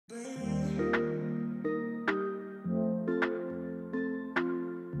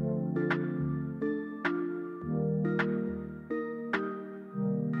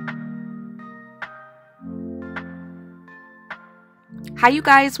Hi you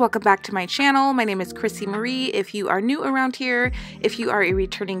guys, welcome back to my channel. My name is Crissy Marie. If you are new around here, if you are a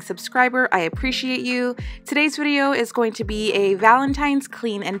returning subscriber, I appreciate you. Today's video is going to be a Valentine's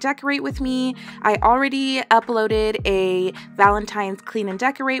clean and decorate with me. I already uploaded a Valentine's clean and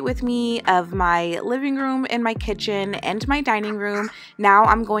decorate with me of my living room and my kitchen and my dining room. Now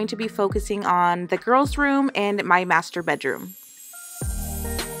I'm going to be focusing on the girls' room and my master bedroom.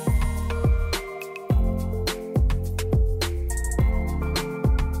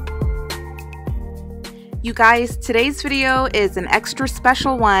 You guys, today's video is an extra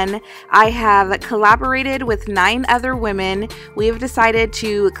special one. I have collaborated with 9 other women. We have decided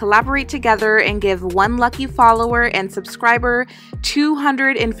to collaborate together and give one lucky follower and subscriber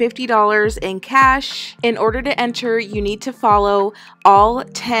 $250 in cash. In order to enter, you need to follow all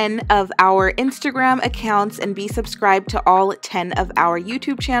 10 of our Instagram accounts and be subscribed to all 10 of our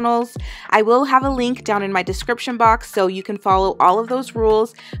YouTube channels. I will have a link down in my description box so you can follow all of those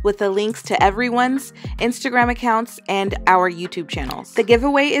rules with the links to everyone's Instagram accounts and our YouTube channels. The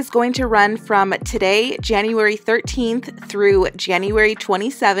giveaway is going to run from today, January 13th through January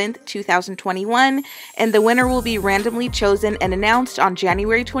 27th, 2021, and the winner will be randomly chosen and announced on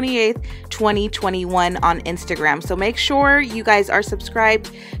January 28th, 2021 on Instagram. So make sure you guys are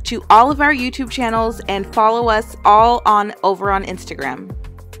subscribed to all of our YouTube channels and follow us all over on Instagram.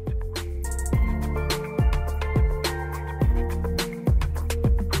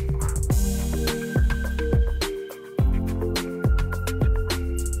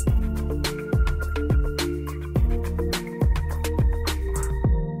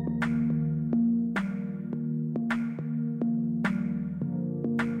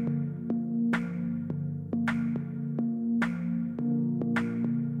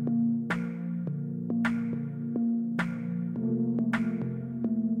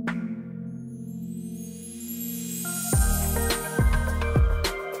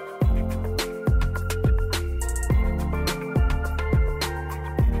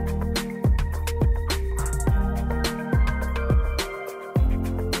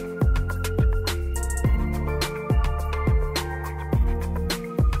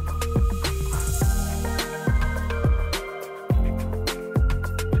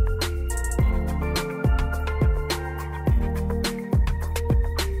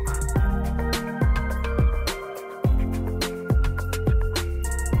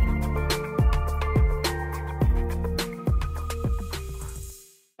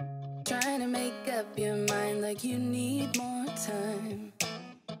 You need more time.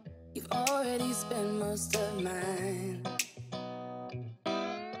 You've already spent most of mine.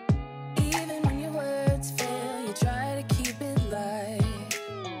 Even when your words fail, you try to keep it light.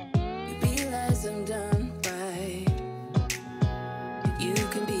 You realize I'm done right. You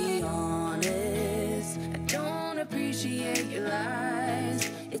can be honest. I don't appreciate your lies.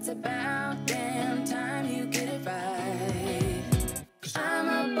 It's about damn time you get it right. 'Cause I'm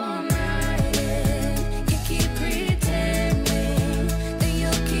up all night.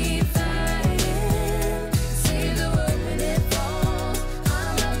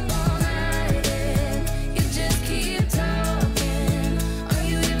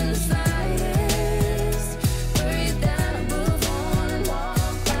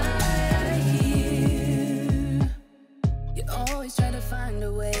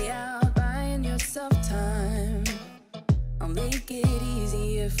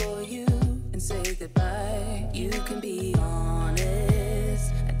 For you and say goodbye. You can be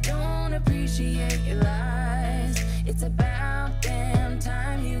honest. I don't appreciate your lies. It's about damn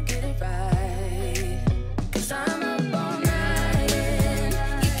time you get it right. 'Cause I'm up all night and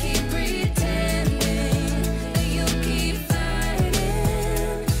you keep pretending that you'll keep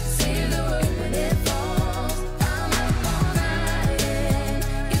fighting. Save the world when it falls. I'm up all night and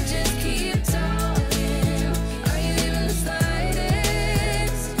you just keep talking. Are you even the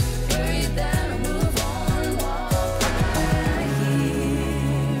slightest worried that I'll move on and walk right here?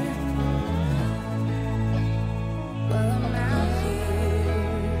 Well, I'm out here.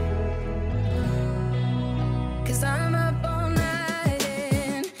 'Cause I'm up all night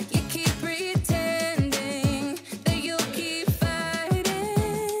and you keep pretending that you'll keep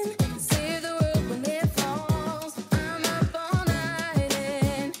fighting. Save the world when it falls. I'm up all night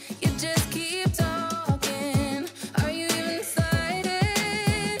and you just keep talking. Are you even the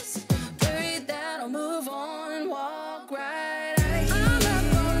slightest worried that I'll move on and walk right out of here? I'm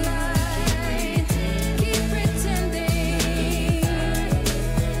up all night, keep pretending.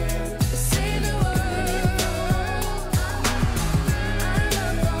 Save the world. I'm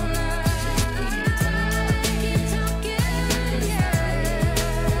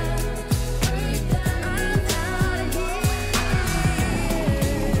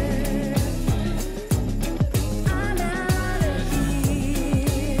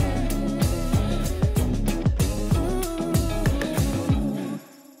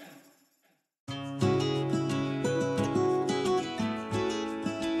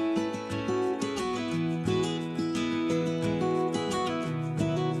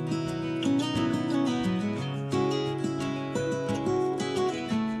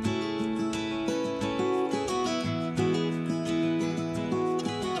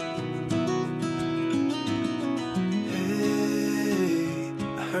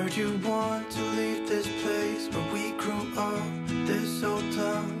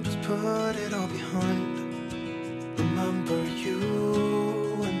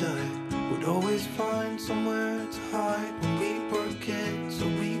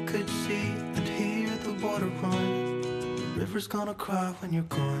river's gonna cry when you're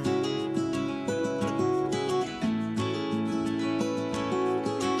gone.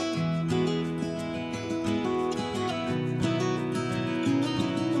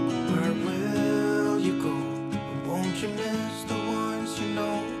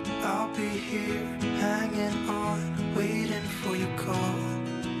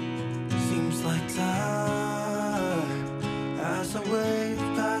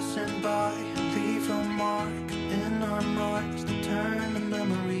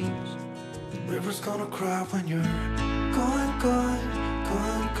 River's gonna cry when you're gone, gone,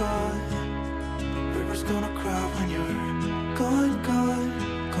 gone, gone. River's gonna cry when you're gone, gone,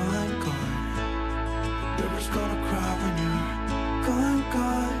 gone, gone. River's gonna cry when you're gone,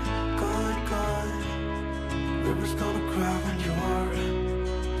 gone, gone, gone. River's gonna cry when you're.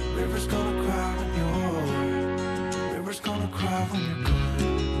 River's gonna cry when you're. River's gonna cry when you're gone.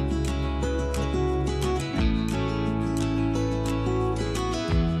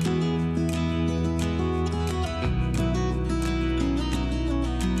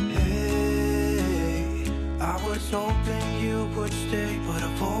 Hoping you would stay, but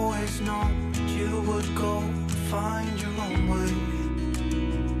I've always known that you would go find your own way.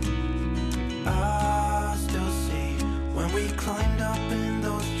 I still see when we climbed up in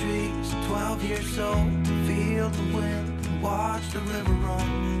those trees, 12 years old, to feel the wind and watch the river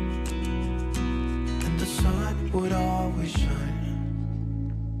run. And the sun would always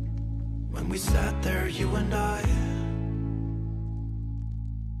shine when we sat there, you and I.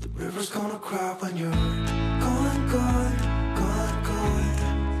 The river's gonna cry when you're gone, gone, gone, gone.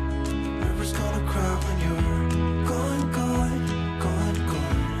 The river's gonna cry when you're gone, gone, gone,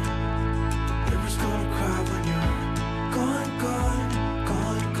 gone. The river's gonna cry when you're gone, gone,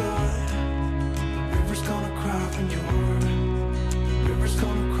 gone, gone. The river's gonna cry when you're. The river's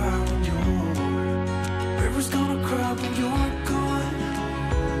gonna cry when you're. The river's gonna cry when you're gone.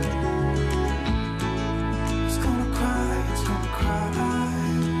 It's gonna cry, it's gonna cry.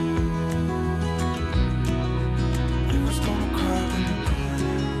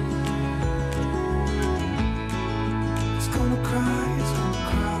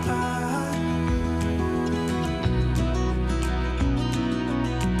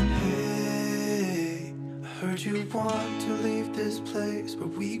 You want to leave this place where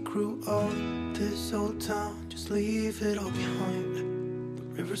we grew up, this old town, just leave it all behind. The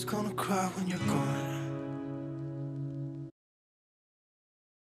river's gonna cry when you're gone.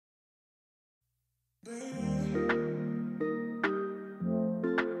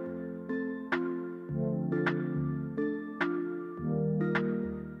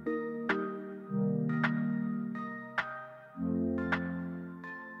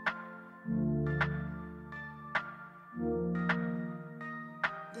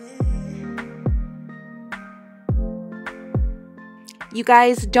 You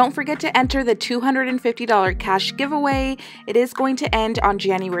guys, don't forget to enter the $250 cash giveaway. It is going to end on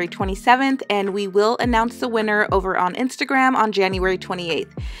January 27th, and we will announce the winner over on Instagram on January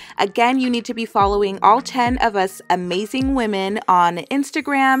 28th. Again, you need to be following all 10 of us amazing women on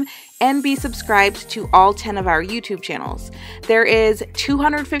Instagram and be subscribed to all 10 of our YouTube channels. There is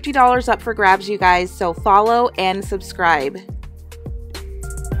 $250 up for grabs, you guys, so follow and subscribe.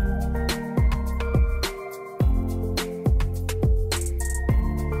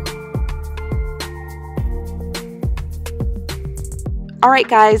 Alright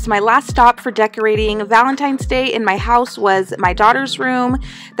guys, my last stop for decorating Valentine's Day in my house was my daughter's room.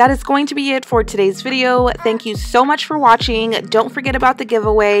 That is going to be it for today's video. Thank you so much for watching. Don't forget about the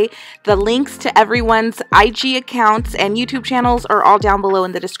giveaway. The links to everyone's IG accounts and YouTube channels are all down below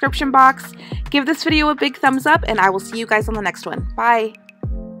in the description box. Give this video a big thumbs up and I will see you guys on the next one. Bye!